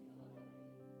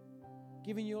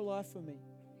 giving your life for me,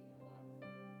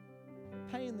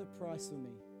 paying the price for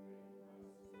me.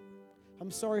 I'm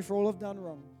sorry for all I've done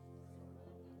wrong,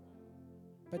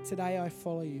 but today I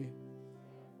follow you.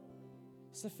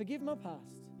 So forgive my past,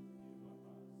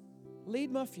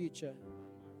 lead my future,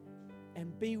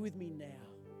 and be with me now.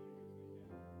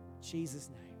 In Jesus'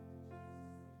 name.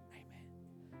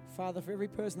 Father, for every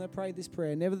person that prayed this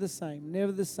prayer, never the same,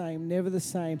 never the same, never the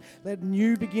same. Let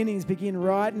new beginnings begin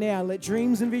right now. Let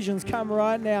dreams and visions come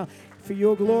right now. For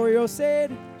your glory, all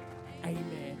said,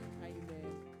 amen.